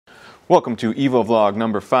Welcome to EVO vlog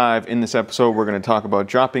number 5. In this episode, we're going to talk about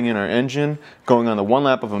dropping in our engine, going on the One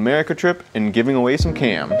Lap of America trip, and giving away some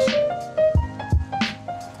cams.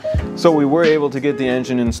 So we were able to get the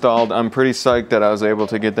engine installed. I'm pretty psyched that I was able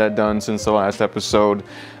to get that done since the last episode.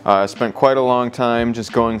 I spent quite a long time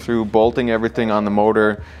just going through, bolting everything on the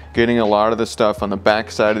motor, getting a lot of the stuff on the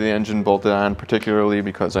back side of the engine bolted on, particularly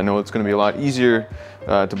because I know it's going to be a lot easier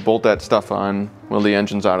to bolt that stuff on when the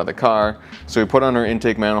engine's out of the car. So we put on our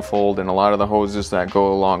intake manifold and a lot of the hoses that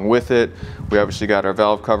go along with it. We obviously got our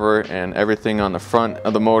valve cover and everything on the front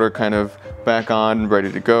of the motor kind of back on,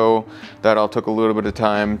 ready to go. That all took a little bit of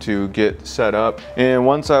time to get set up. And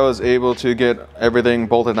once I was able to get everything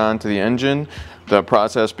bolted onto the engine, the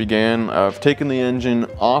process began of taking the engine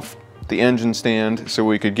off the engine stand so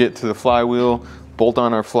we could get to the flywheel, bolt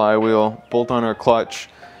on our flywheel, bolt on our clutch.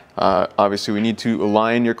 Obviously we need to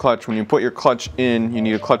align your clutch. When you put your clutch in, you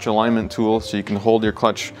need a clutch alignment tool so you can hold your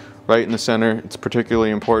clutch right in the center. It's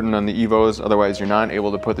particularly important on the EVOs, otherwise you're not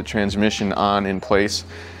able to put the transmission on in place.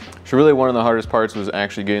 So really one of the hardest parts was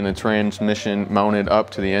actually getting the transmission mounted up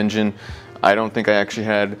to the engine. I don't think I actually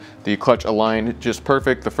had the clutch aligned just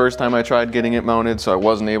perfect the first time I tried getting it mounted, so I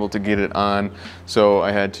wasn't able to get it on. So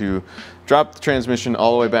I had to drop the transmission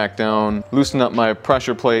all the way back down, loosen up my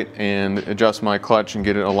pressure plate and adjust my clutch and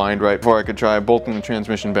get it aligned right before I could try bolting the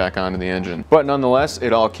transmission back onto the engine. But nonetheless,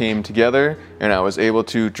 it all came together and I was able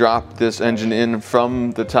to drop this engine in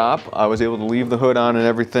from the top. I was able to leave the hood on and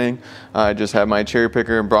everything. I just had my cherry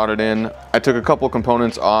picker and brought it in. I took a couple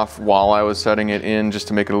components off while I was setting it in just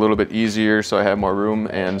to make it a little bit easier so I had more room,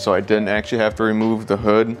 and so I didn't actually have to remove the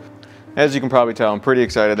hood. As you can probably tell, I'm pretty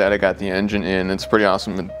excited that I got the engine in. It's pretty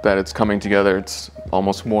awesome that it's coming together. It's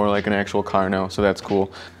almost more like an actual car now, so that's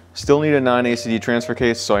cool. Still need a non-ACD transfer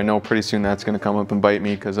case, so I know pretty soon that's going to come up and bite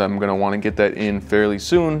me because I'm going to want to get that in fairly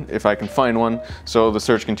soon if I can find one. So the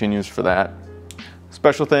search continues for that.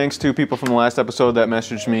 Special thanks to people from the last episode that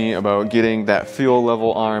messaged me about getting that fuel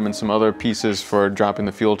level arm and some other pieces for dropping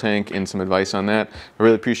the fuel tank and some advice on that. I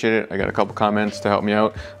really appreciate it. I got a couple comments to help me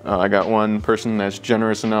out. I got one person that's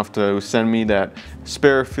generous enough to send me that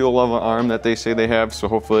spare fuel level arm that they say they have, so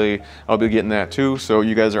hopefully I'll be getting that too. So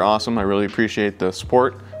you guys are awesome. I really appreciate the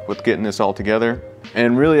support with getting this all together.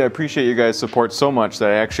 And really I appreciate you guys' support so much that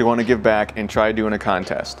I actually want to give back and try doing a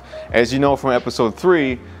contest. As you know from episode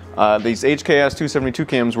 3, these HKS 272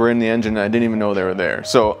 cams were in the engine and I didn't even know they were there.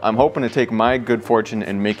 So I'm hoping to take my good fortune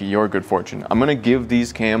and make it your good fortune. I'm going to give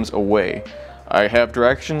these cams away. I have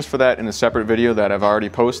directions for that in a separate video that I've already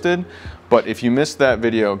posted, but if you missed that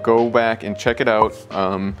video, go back and check it out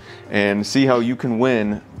and see how you can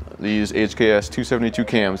win these HKS 272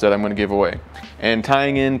 cams that I'm going to give away. And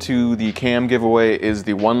tying into the cam giveaway is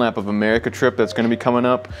the One Lap of America trip that's going to be coming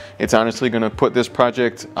up. It's honestly going to put this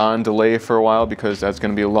project on delay for a while because that's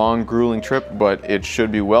going to be a long, grueling trip, but it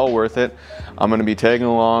should be well worth it. I'm going to be tagging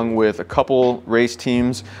along with a couple race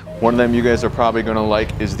teams. One of them you guys are probably going to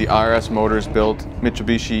like is the RS Motors built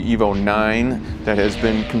Mitsubishi EVO 9 that has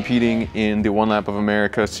been competing in the One Lap of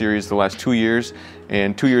America series the last 2 years.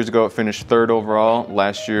 And 2 years ago it finished 3rd overall.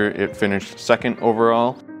 Last year it finished 2nd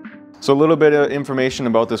overall. So a little bit of information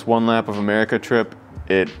about this One Lap of America trip.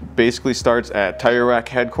 It basically starts at Tire Rack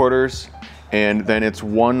headquarters and then it's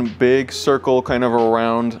one big circle kind of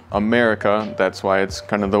around America. That's why it's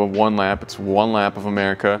kind of the one lap. It's One Lap of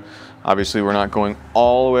America. Obviously we're not going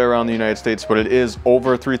all the way around the United States, but it is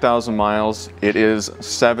over 3,000 miles. It is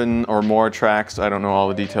 7 or more tracks. I don't know all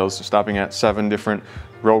the details. So stopping at 7 different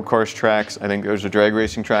road course tracks. I think there's a drag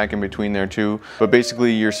racing track in between there too. But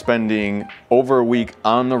basically you're spending over a week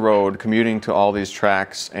on the road commuting to all these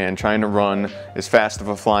tracks and trying to run as fast of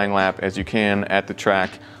a flying lap as you can at the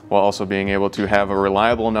track, while also being able to have a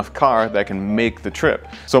reliable enough car that can make the trip.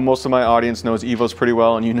 So most of my audience knows EVOs pretty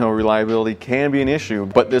well, and you know reliability can be an issue,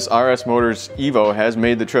 but this RS Motors EVO has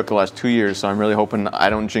made the trip the last 2 years, so I'm really hoping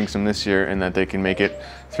I don't jinx them this year and that they can make it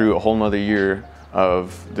through a whole nother year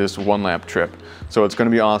of this one lap trip. So it's going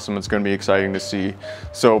to be awesome. It's going to be exciting to see.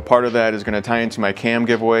 So part of that is going to tie into my cam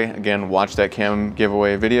giveaway. Again, watch that cam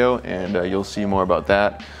giveaway video and you'll see more about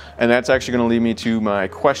that. And that's actually going to lead me to my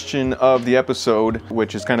question of the episode,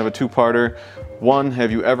 which is kind of a two-parter. One,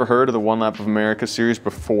 have you ever heard of the One Lap of America series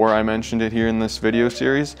before I mentioned it here in this video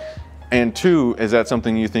series? And two, is that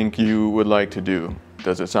something you think you would like to do?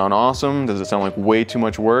 Does it sound awesome? Does it sound like way too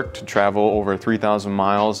much work to travel over 3,000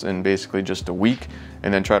 miles in basically just a week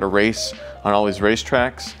and then try to race on all these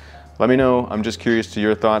racetracks? Let me know. I'm just curious to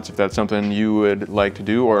your thoughts if that's something you would like to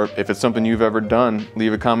do, or if it's something you've ever done.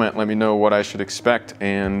 Leave a comment, let me know what I should expect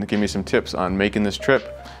and give me some tips on making this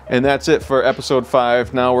trip And that's it for episode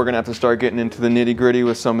 5. Now we're gonna have to start getting into the nitty-gritty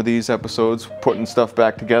with some of these episodes, putting stuff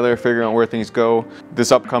back together, figuring out where things go.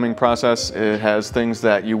 This upcoming process, it has things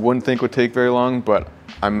that you wouldn't think would take very long, but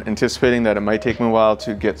I'm anticipating that it might take me a while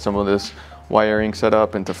to get some of this wiring set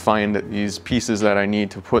up and to find these pieces that I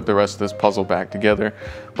need to put the rest of this puzzle back together.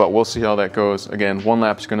 But we'll see how that goes. Again, One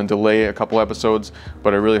Lap's gonna delay a couple episodes,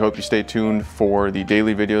 but I really hope you stay tuned for the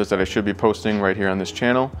daily videos that I should be posting right here on this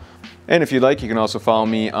channel. And if you'd like, you can also follow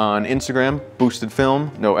me on Instagram, Boosted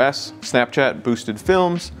Film, no S, Snapchat, Boosted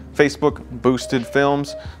Films, Facebook, Boosted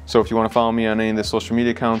Films. So if you want to follow me on any of the social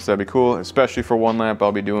media accounts, that'd be cool, especially for One Lap.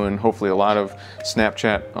 I'll be doing hopefully a lot of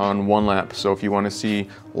Snapchat on One Lap. So if you want to see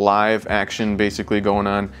live action basically going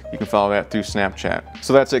on, you can follow that through Snapchat.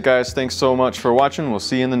 So that's it, guys. Thanks so much for watching. We'll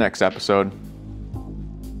see you in the next episode.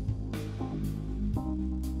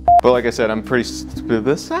 But like I said, I'm pretty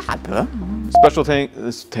special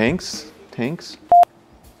tanks.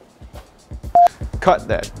 Cut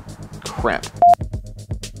that crap.